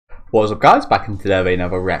What's up guys, back in today with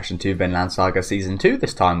another reaction to Vinland Saga Season 2,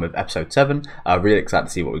 this time with Episode 7. Really excited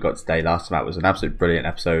to see what we got today. Last time out was an absolute brilliant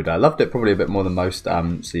episode. I loved it probably a bit more than most,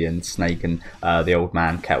 seeing Snake and the old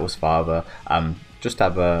man, Ketil's father, just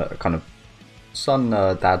have a kind of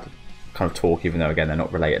son-dad kind of talk, even though again they're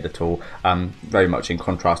not related at all. Very much in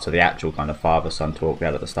contrast to the actual kind of father-son talk we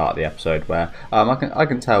had at the start of the episode, where I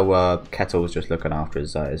can tell Ketil's just looking after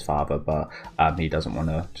his father, but he doesn't want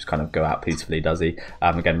to just kind of go out peacefully, does he?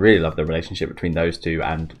 Again, really love the relationship between those two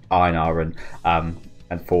and Einar and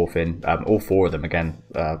Thorfinn. All four of them, again,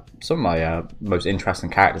 some of my most interesting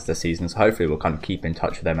characters this season, so hopefully we'll kind of keep in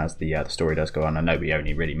touch with them as the story does go on. I know we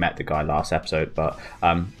only really met the guy last episode, but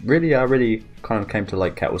really kind of came to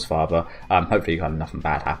like Ketil's father. Hopefully kind of nothing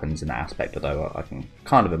bad happens in that aspect, although I can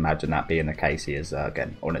kind of imagine that being the case. He is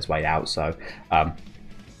again on his way out, so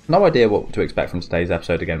no idea what to expect from today's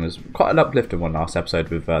episode. Again, it was quite an uplifting one last episode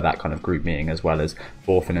with that kind of group meeting, as well as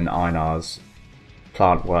Thorfinn and Einar's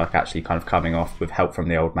plant work actually kind of coming off with help from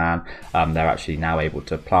the old man. They're actually now able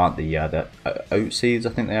to plant the oat seeds,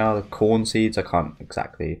 I think they are, the corn seeds. I can't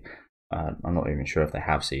exactly, I'm not even sure if they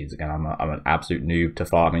have seeds. Again, I'm an absolute noob to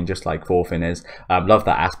farming, just like Thorfinn is. Love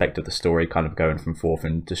that aspect of the story, kind of going from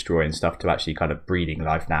Thorfinn destroying stuff to actually kind of breeding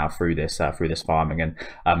life now through this farming, and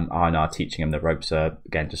Einar teaching him the ropes.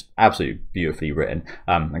 Again, just absolutely beautifully written,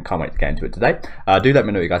 and can't wait to get into it today. Do let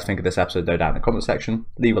me know what you guys think of this episode though down in the comment section.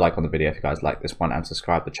 Leave a like on the video if you guys like this one, and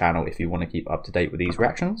subscribe to the channel if you want to keep up to date with these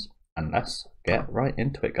reactions. And let's get right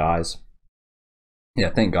into it, guys. Yeah,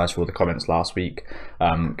 thank you guys for all the comments last week.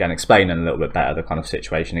 Again, explaining a little bit better the kind of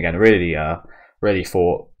situation. Again, really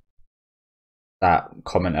thought that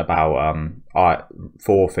comment about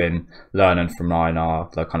Thorfinn learning from Einar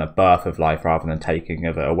the kind of birth of life rather than taking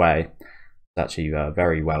of it away. It's actually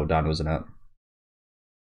very well done, wasn't it?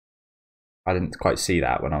 I didn't quite see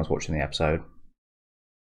that when I was watching the episode,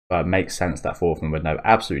 but it makes sense that Thorfinn would know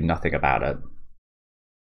absolutely nothing about it.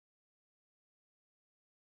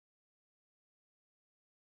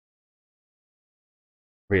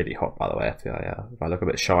 Really hot, by the way, if I look a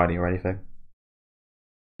bit shiny or anything.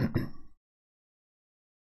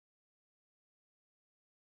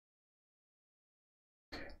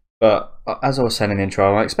 But as I was saying in the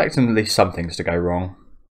intro, I'm expecting at least some things to go wrong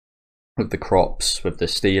with the crops, with the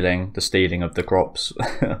stealing of the crops.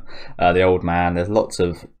 The old man. There's lots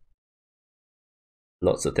of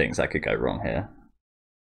things that could go wrong here.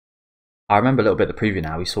 I remember a little bit of the preview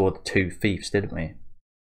now. We saw the two thieves, didn't we?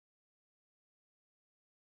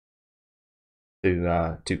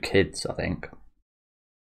 Two kids, I think.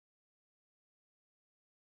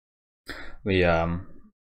 I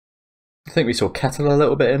think we saw Ketil a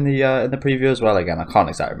little bit in the preview as well. Again, I can't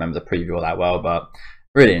exactly remember the preview all that well, but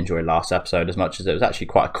really enjoyed last episode as much as it was actually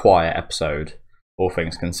quite a quiet episode, all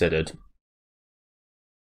things considered.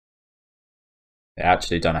 It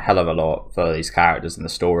actually done a hell of a lot for these characters in the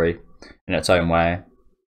story in its own way.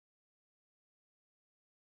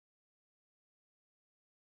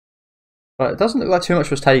 But it doesn't look like too much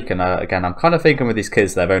was taken. Again, I'm kind of thinking with these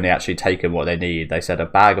kids, they've only actually taken what they need. They said a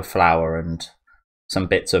bag of flour and some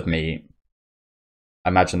bits of meat. I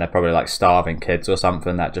imagine they're probably like starving kids or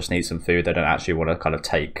something that just need some food. They don't actually want to kind of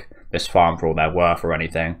take this farm for all they're worth or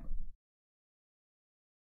anything.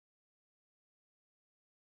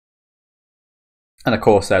 And of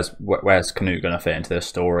course, where's Canute going to fit into this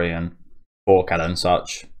story, and Thorkel and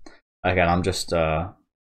such. Again, I'm just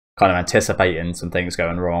kind of anticipating some things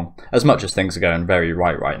going wrong, as much as things are going very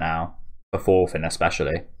right now, for Thorfinn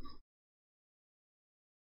especially.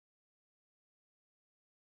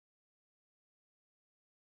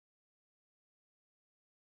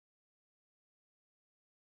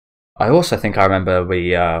 I also think I remember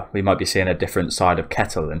we might be seeing a different side of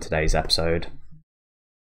Ketil in today's episode.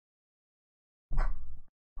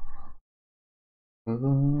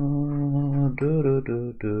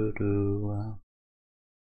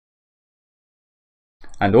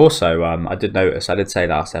 And also, I did notice, I did say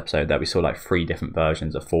last episode that we saw like 3 different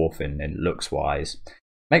versions of Thorfinn in looks wise.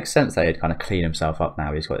 Makes sense that he'd kind of clean himself up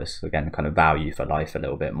now. He's got this, again, kind of value for life a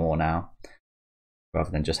little bit more now,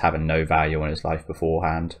 rather than just having no value in his life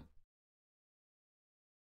beforehand.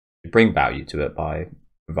 You bring value to it by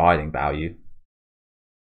providing value,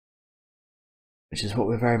 which is what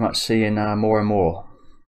we're very much seeing more and more.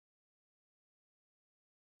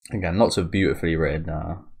 Again, lots of beautifully written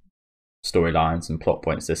storylines and plot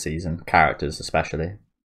points this season, characters especially.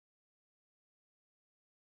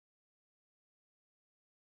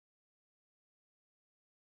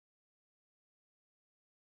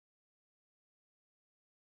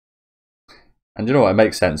 And you know what, it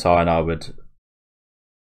makes sense how Einar would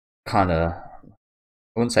kind of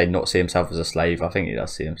wouldn't say not see himself as a slave. I think he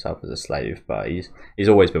does see himself as a slave, but he's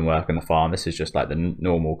always been working the farm. This is just like the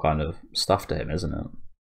normal kind of stuff to him, isn't it?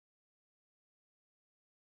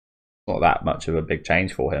 Not that much of a big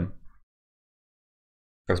change for him,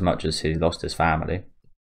 as much as he lost his family.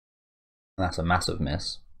 And that's a massive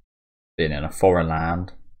miss, being in a foreign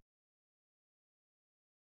land.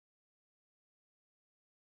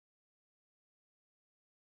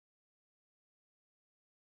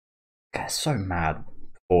 God, it's so mad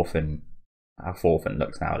how Thorfinn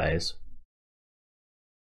looks nowadays.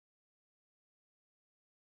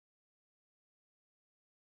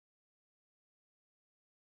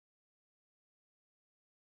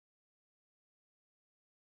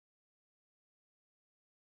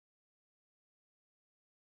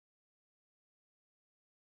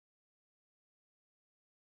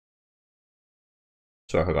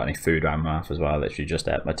 Sorry if I got any food around my mouth as well. I literally just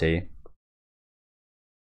ate my tea.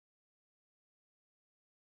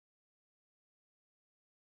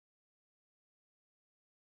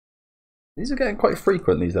 These are getting quite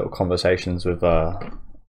frequent, these little conversations with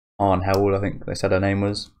Arnheld, I think they said her name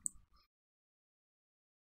was.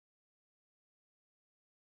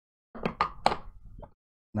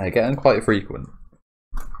 They're getting quite frequent.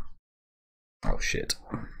 Oh shit.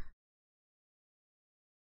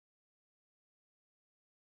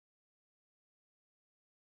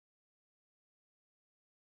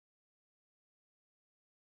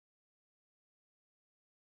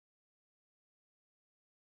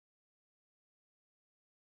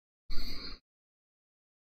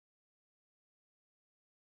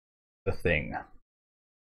 The thing.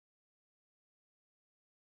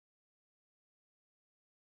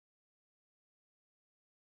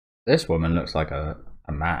 This woman looks like a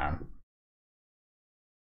man.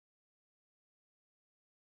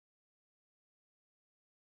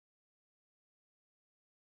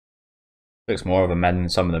 Looks more of a man than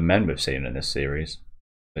some of the men we've seen in this series,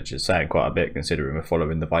 which is saying quite a bit considering we're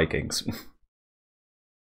following the Vikings.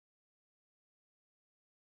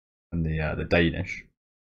 And the Danish.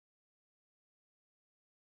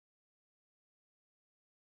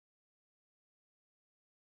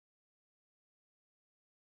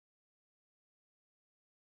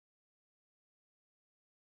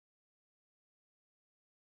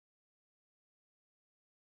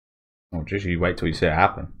 Oh, just you wait till you see it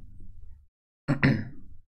happen.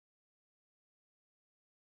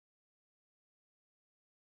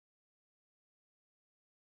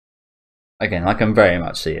 Again, I can very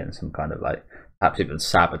much see in some kind of like perhaps even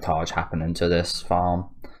sabotage happening to this farm.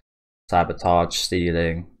 Sabotage,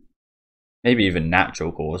 stealing, maybe even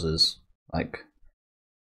natural causes like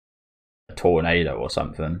a tornado or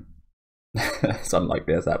something. Something like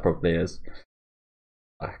this, that probably is.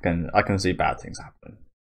 I can see bad things happen.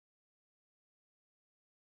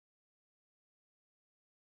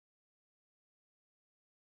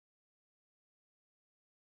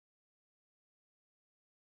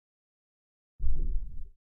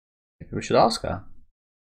 Maybe we should ask her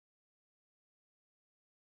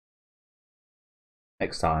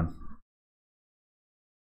next time.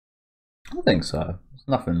 I don't think so. It's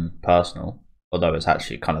nothing personal, although it's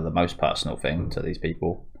actually kind of the most personal thing to these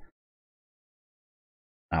people.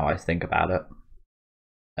 Now I think about it,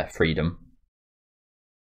 their freedom,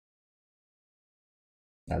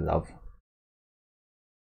 their love.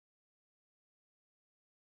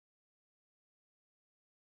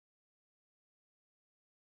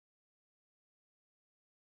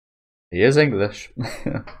 He is English.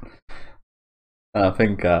 I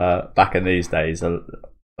think back in these days, a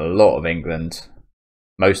lot of England,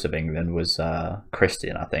 most of England was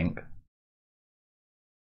Christian, I think.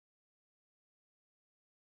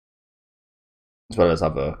 As well as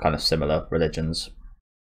other kind of similar religions.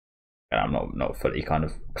 And I'm not fully kind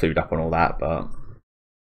of clued up on all that, but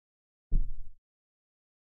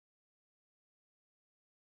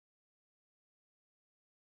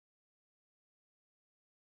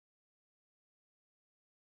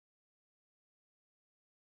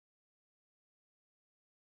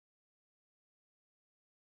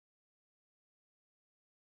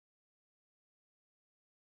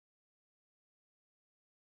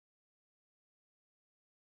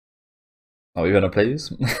are we gonna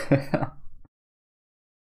please?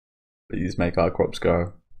 Please make our crops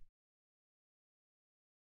grow.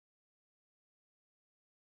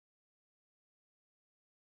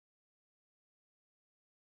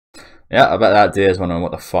 Yeah, I bet that deer's wondering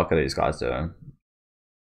what the fuck are these guys doing.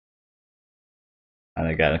 And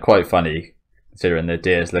again, quite funny considering the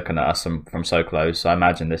deer's looking at us from so close. So I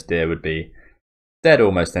imagine this deer would be dead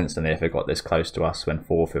almost instantly if it got this close to us when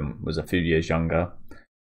Thorfinn was a few years younger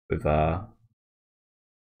with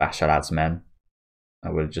Bashalad's men.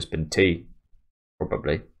 That would have just been tea,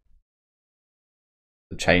 probably.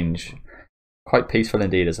 The change, quite peaceful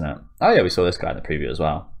indeed, isn't it? Oh yeah, we saw this guy in the preview as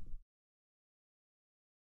well.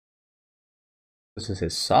 This is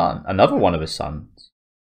his son, another one of his sons.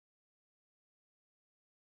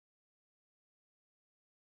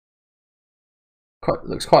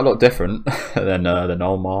 Looks quite a lot different than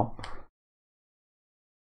Olmar.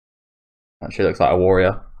 Actually looks like a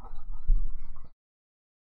warrior.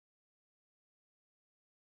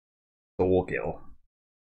 Thorgil.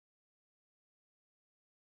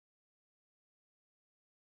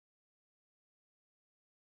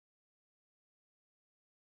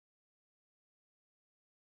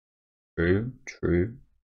 True, true.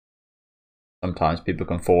 Sometimes people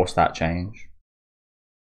can force that change.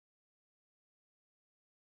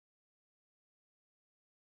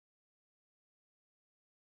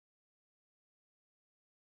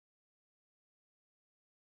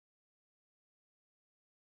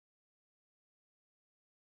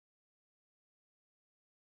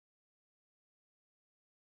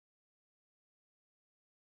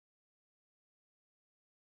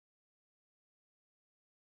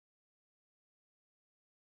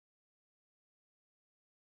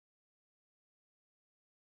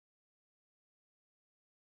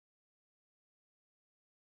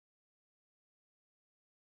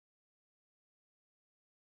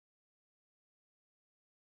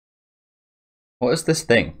 What is this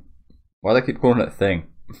thing? Why do they keep calling it a thing?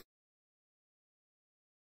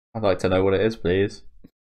 I'd like to know what it is, please.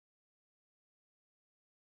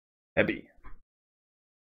 Heavy.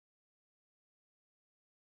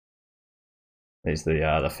 These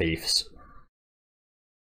are the thieves.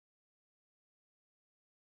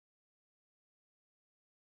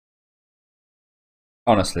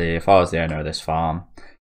 Honestly, if I was the owner of this farm,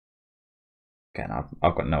 again,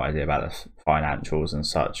 I've got no idea about the financials and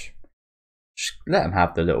such. Just let them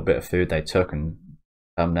have the little bit of food they took and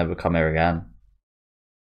they'll never come here again.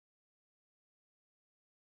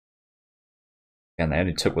 Again, they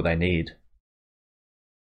only took what they need.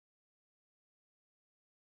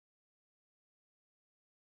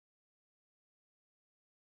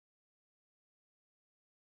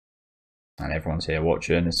 And everyone's here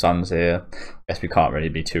watching, his son's here. I guess we can't really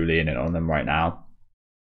be too lenient on them right now.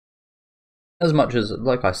 As much as,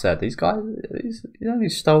 like I said, these guys, you only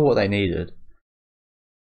stole what they needed.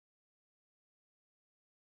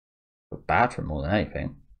 But bad for more than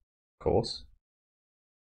anything, of course.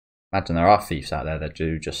 Imagine there are thieves out there that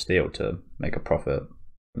do just steal to make a profit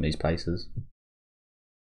from these places.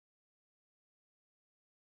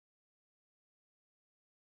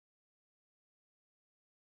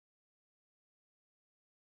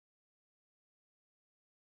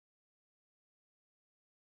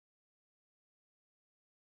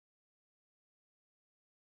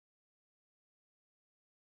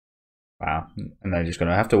 Wow, and they're just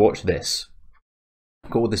going to have to watch this.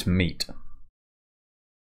 Look at all this meat.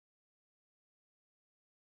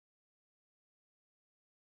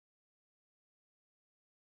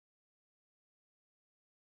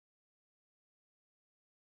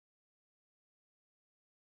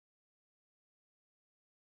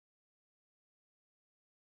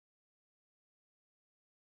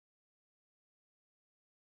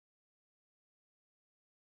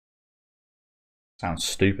 Sounds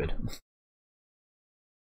stupid.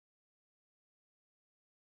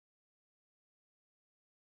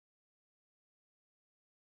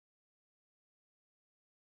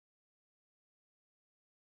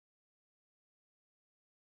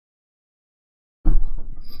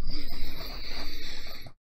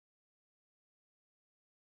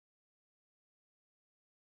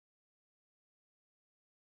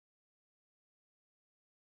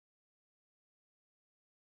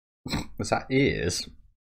 What's that? Ears?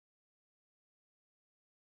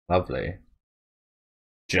 Lovely.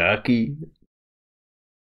 Jerky?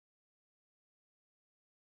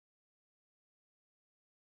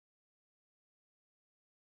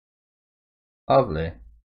 Lovely.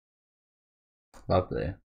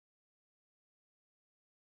 Lovely.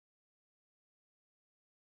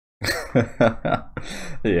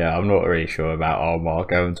 Yeah, I'm not really sure about Omar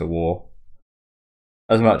going to war.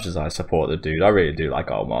 As much as I support the dude, I really do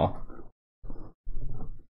like Omar.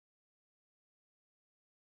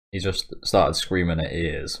 He just started screaming at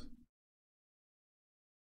ears.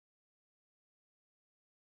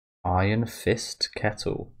 Iron Fist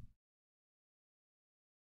Ketil.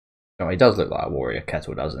 Oh, he does look like a warrior,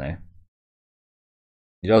 Ketil, doesn't he?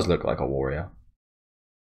 He does look like a warrior.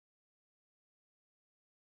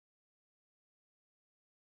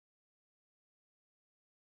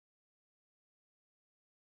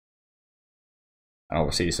 And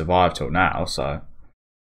obviously he survived till now, so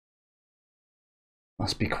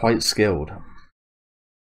Must be quite skilled.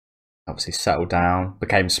 Obviously settled down,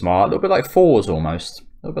 became smart. A little bit like fours almost.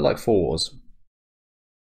 A little bit like fours.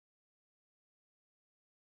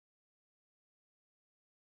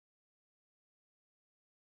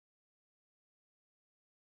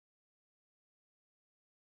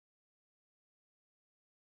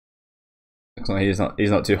 Looks like he's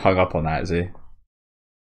not too hung up on that, is he?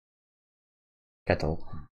 Ketil.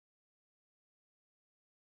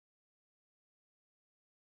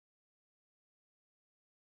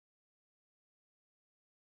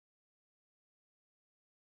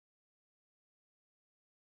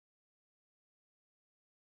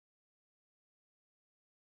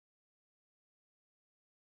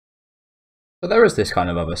 But there is this kind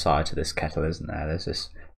of other side to this Ketil, isn't there? There's this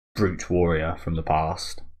brute warrior from the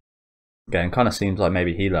past. Again, kind of seems like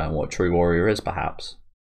maybe he learned what true warrior is, perhaps.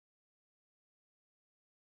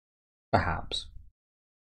 Perhaps.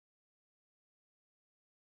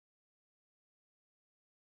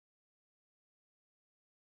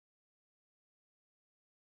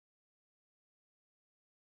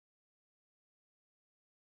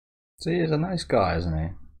 So he's a nice guy, isn't he?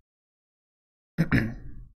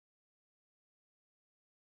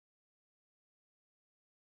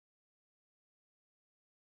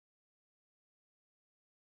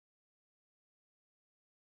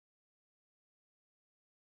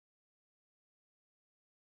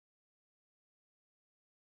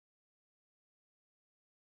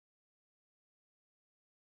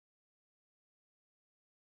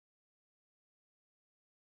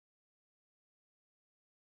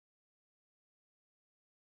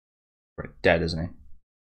 Pretty dead, isn't he?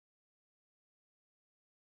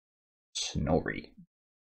 Snorri.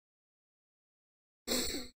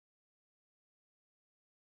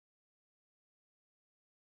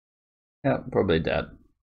 Yeah, probably dead.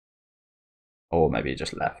 Or maybe he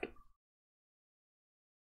just left.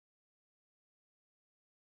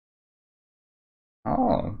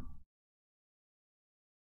 Oh.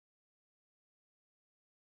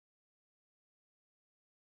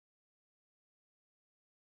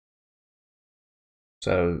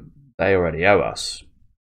 So they already owe us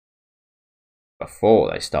before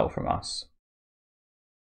they stole from us.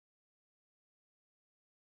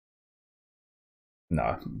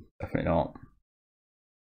 No, definitely not.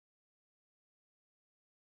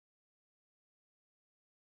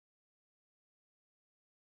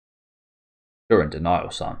 You're in denial,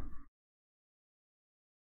 son.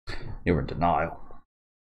 You're in denial.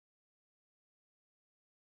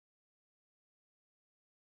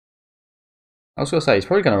 I was going to say, he's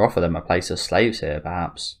probably going to offer them a place as slaves here,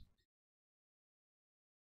 perhaps.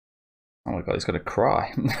 Oh my god, he's going to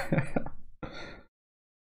cry.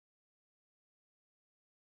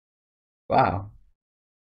 Wow.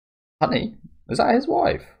 Honey, is that his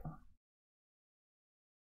wife?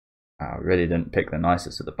 Wow, really didn't pick the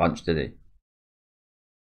nicest of the bunch, did he?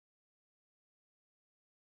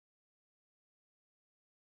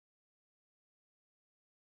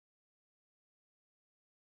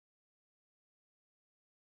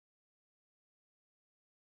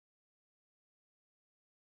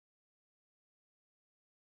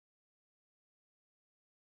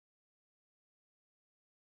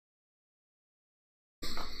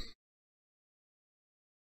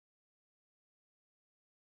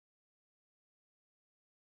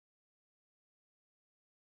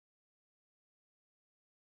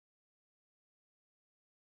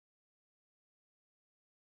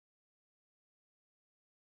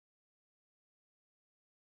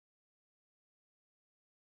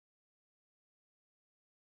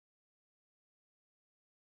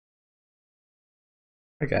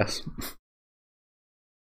 I guess.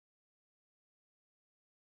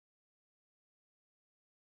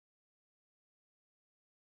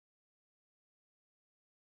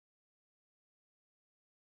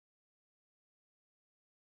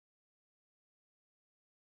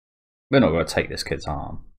 We're not going to take this kid's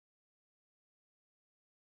arm.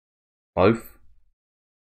 Both?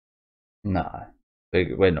 No.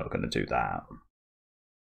 We're not going to do that.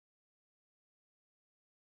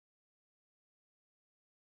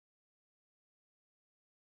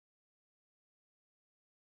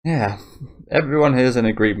 Yeah. Everyone here's in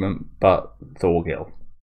agreement but Thorgil.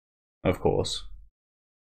 Of course.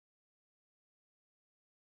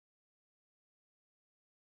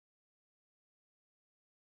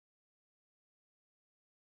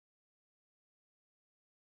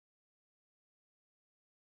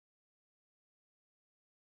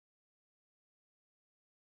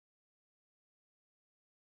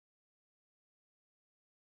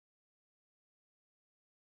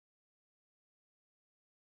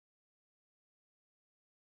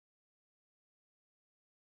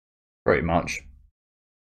 Pretty much.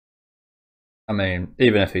 I mean,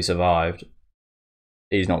 even if he survived,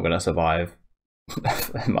 he's not going to survive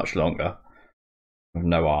much longer with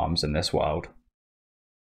no arms in this world.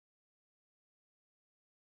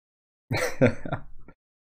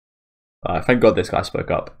 Thank God this guy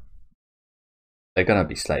spoke up. They're going to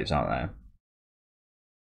be slaves, aren't they?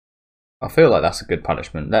 I feel like that's a good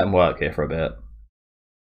punishment. Let them work here for a bit.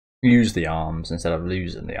 Use the arms instead of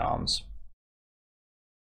losing the arms.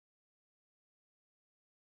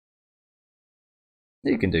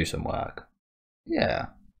 You can do some work. Yeah.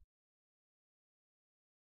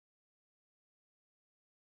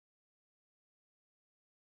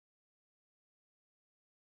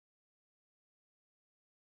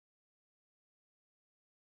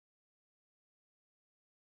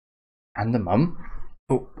 And the mum.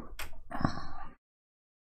 Oh.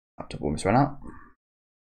 Laptop almost ran out.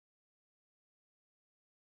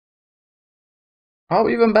 Oh,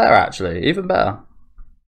 even better actually. Even better.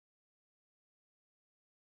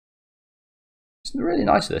 It's really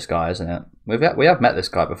nice of this guy, isn't it? We have met this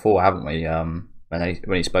guy before, haven't we? When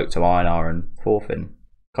he spoke to Einar and Thorfinn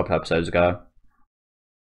a couple of episodes ago.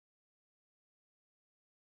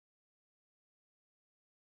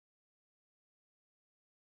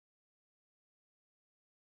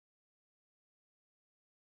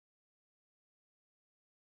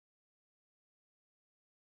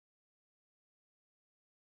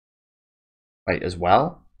 Wait, as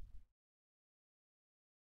well?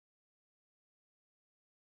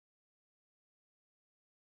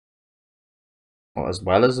 What, as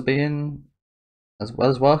well as being, as well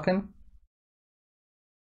as working?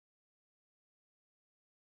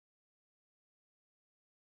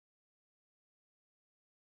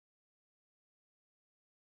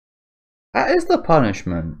 That is the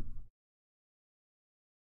punishment.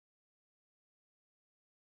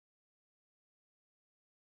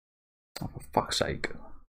 Oh, for fuck's sake.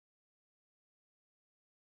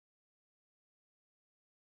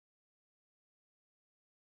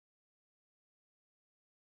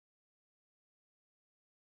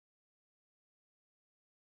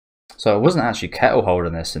 So it wasn't actually Ketil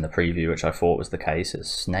holding this in the preview, which I thought was the case. It's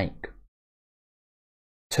Snake.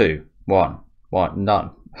 2, 1, 1,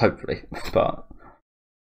 none, hopefully, but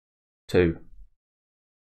 2.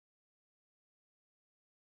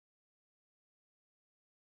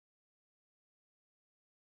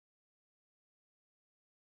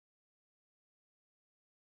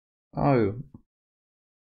 Oh.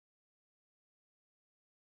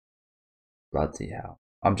 Bloody hell.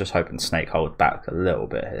 I'm just hoping Snake holds back a little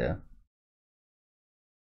bit here.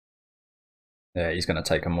 Yeah, he's going to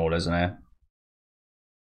take them all, isn't he?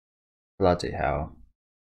 Bloody hell.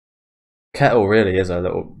 Ketil really is a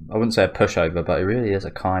little, I wouldn't say a pushover, but he really is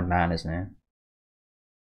a kind man, isn't he?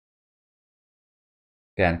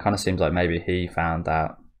 Again, kind of seems like maybe he found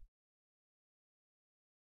that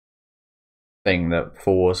thing that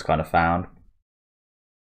Thor's kind of found.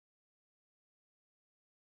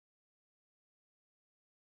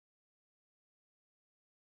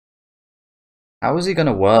 How is he going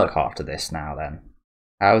to work after this now then?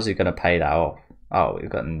 How is he going to pay that off? Oh, we've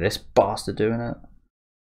got this bastard doing it.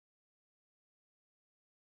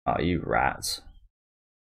 Oh, you rats.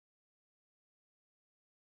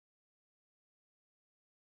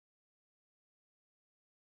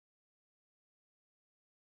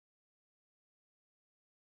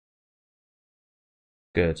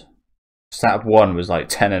 Good. Stat 1 was like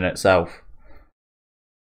 10 in itself.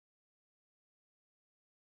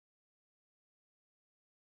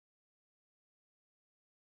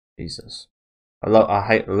 Jesus.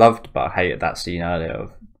 Loved, but I hated that scene earlier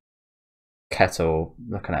of Ketil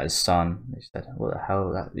looking at his son. He said, "What the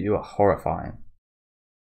hell? You are horrifying."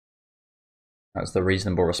 That's the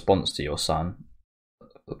reasonable response to your son.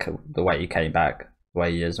 The way he came back, the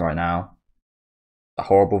way he is right now. A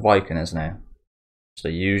horrible Viking, isn't he? Just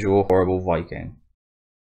a usual horrible Viking.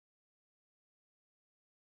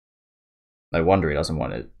 No wonder he doesn't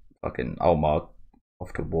want it. Fucking Olmar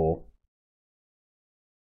off to war.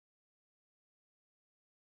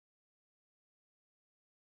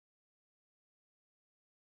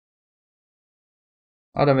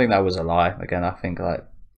 I don't think that was a lie. Again, I think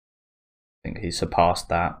he surpassed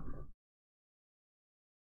that.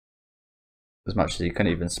 As much as he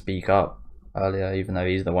couldn't even speak up earlier, even though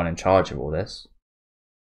he's the one in charge of all this.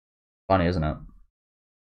 Funny, isn't it?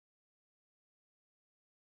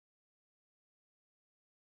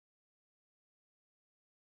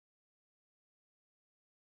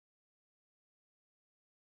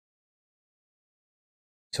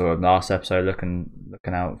 So in last episode, looking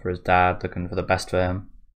out for his dad, looking for the best for him.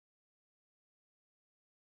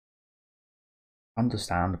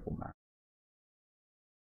 Understandable, man.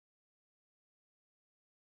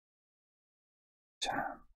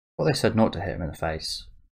 Well, they said not to hit him in the face.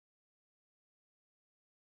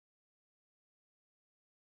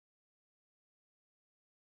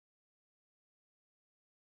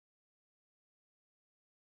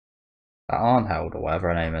 That Arnheld or whatever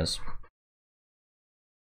her name is.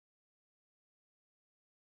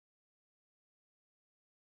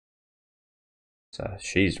 So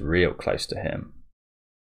she's real close to him.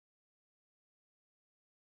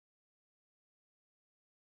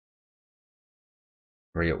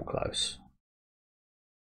 Real close.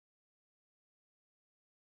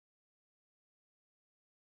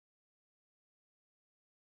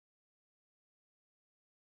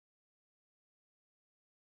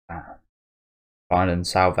 Finding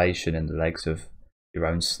salvation in the legs of your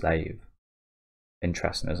own slave.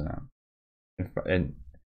 Interesting, isn't it? In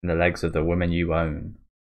the legs of the women you own.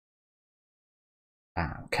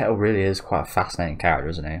 Wow, Ketil really is quite a fascinating character,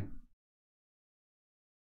 isn't he?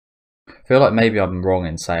 I feel like maybe I'm wrong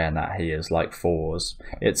in saying that he is like Thor's.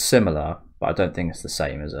 It's similar, but I don't think it's the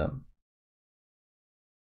same, is it?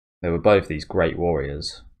 They were both these great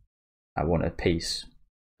warriors that wanted peace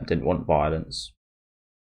and didn't want violence,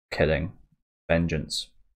 killing, vengeance.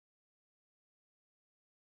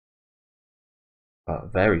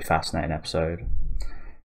 But very fascinating episode.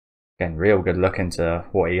 Again, real good look into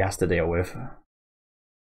what he has to deal with.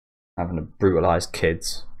 Having to brutalise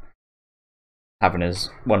kids. Having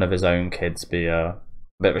one of his own kids be a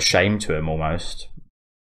bit of a shame to him almost.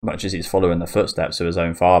 Much as he's following the footsteps of his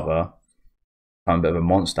own father. Kind of a bit of a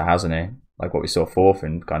monster, hasn't he? Like what we saw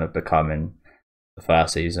Thorfinn kind of become in the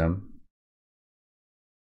first season.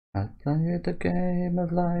 I played the game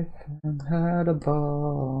of life and had a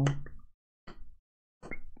ball.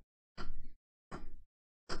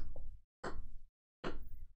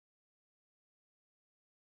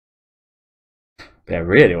 Yeah,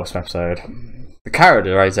 really awesome episode. The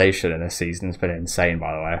characterization in this season has been insane,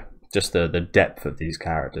 by the way. Just the depth of these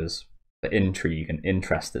characters, the intrigue and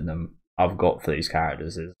interest in them I've got for these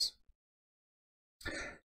characters is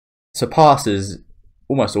surpasses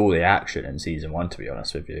almost all the action in season 1, to be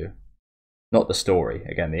honest with you. Not the story.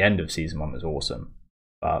 Again, the end of season 1 was awesome,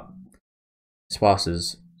 but it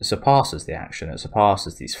surpasses the action. It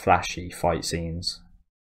surpasses these flashy fight scenes.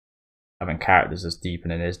 Having characters as deep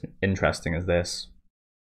and as interesting as this.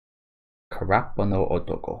 Crap no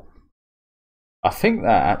otoko. I think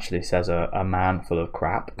that actually says a man full of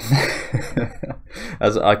crap.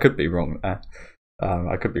 As I could be wrong there.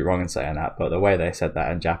 I could be wrong in saying that, but the way they said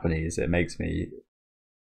that in Japanese, it makes me,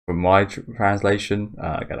 from my translation,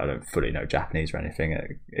 again, I don't fully know Japanese or anything,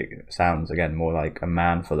 it sounds, again, more like a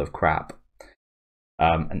man full of crap.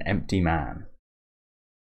 An empty man.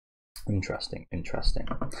 Interesting.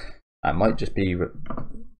 I might just be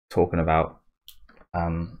talking about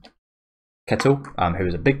Ketil, who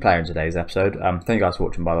was a big player in today's episode. Thank you guys for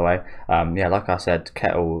watching, by the way. Yeah, like I said,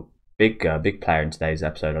 Ketil, big player in today's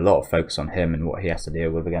episode. A lot of focus on him and what he has to deal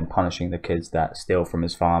with. Again, punishing the kids that steal from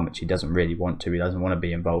his farm, which he doesn't really want to. He doesn't want to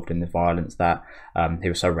be involved in the violence that he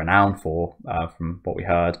was so renowned for, from what we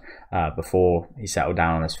heard before he settled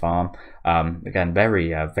down on his farm. Again,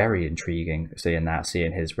 very intriguing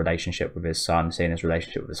seeing his relationship with his son, seeing his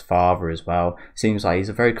relationship with his father as well. Seems like he's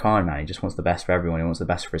a very kind man. He just wants the best for everyone. He wants the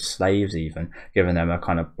best for his slaves, even giving them a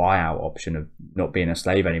kind of buyout option of not being a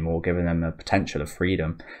slave anymore, giving them a potential of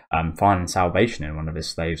freedom, finding salvation in one of his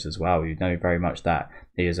slaves as well. You know very much that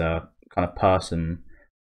he is a kind of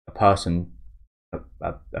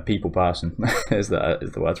a people person is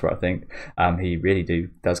the word for it, I think. He really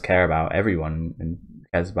does care about everyone and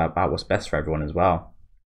cares about what's best for everyone as well.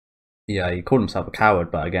 Yeah, he called himself a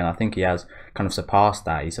coward, but again, I think he has kind of surpassed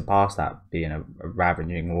that. He surpassed that being a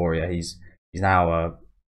ravaging warrior. He's now a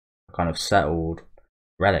kind of settled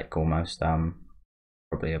relic almost.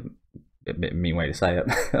 Probably a mean way to say it,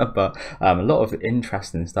 but a lot of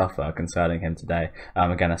interesting stuff concerning him today.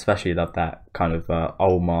 Again, especially love that kind of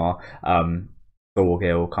Olmar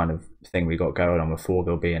Thorgil kind of thing we got going on, with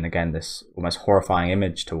Thorgil being again this almost horrifying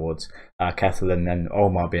image towards Ketil, and then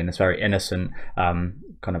Olmar being this very innocent,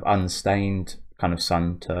 kind of unstained kind of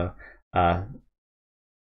son to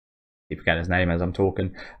keep forgetting his name as I'm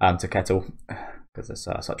talking, to Ketil, because it's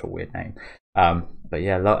such a weird name. But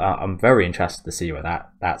yeah, I'm very interested to see where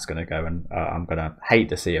that's going to go, and I'm going to hate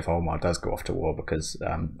to see if Olmar does go off to war, because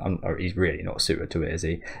he's really not suited to it, is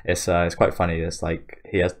he? It's quite funny. It's like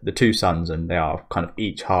he has the two sons, and they are kind of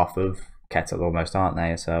each half of Ketil almost, aren't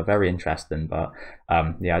they? It's very interesting. But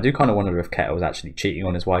yeah, I do kind of wonder if Ketil was actually cheating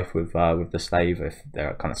on his wife with the slave, if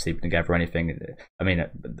they're kind of sleeping together or anything. I mean,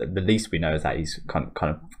 the least we know is that he's kind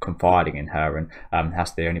of confiding in her, and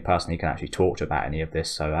that's the only person he can actually talk to about any of this.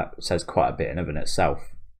 So that says quite a bit in of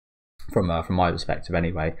itself. from my perspective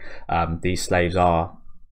anyway. These slaves are,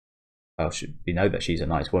 well, we know that she's a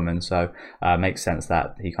nice woman, so makes sense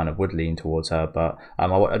that he kind of would lean towards her. But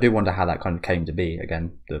I do wonder how that kind of came to be.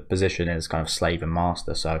 Again, the position is kind of slave and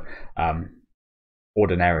master, so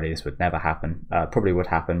ordinarily this would never happen. Probably would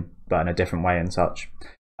happen, but in a different way and such.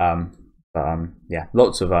 Yeah,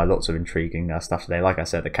 lots of intriguing stuff today. Like I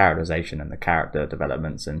said, the characterization and the character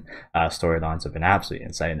developments and storylines have been absolutely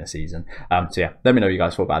insane this season. So yeah, let me know what you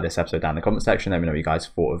guys thought about this episode down in the comment section. Let me know what you guys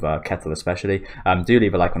thought of Ketil especially. Do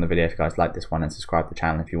leave a like on the video if you guys like this one, and subscribe to the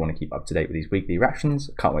channel if you want to keep up to date with these weekly reactions.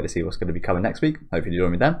 Can't wait to see what's going to be coming next week. Hope you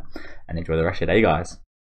join me then, and enjoy the rest of your day, guys.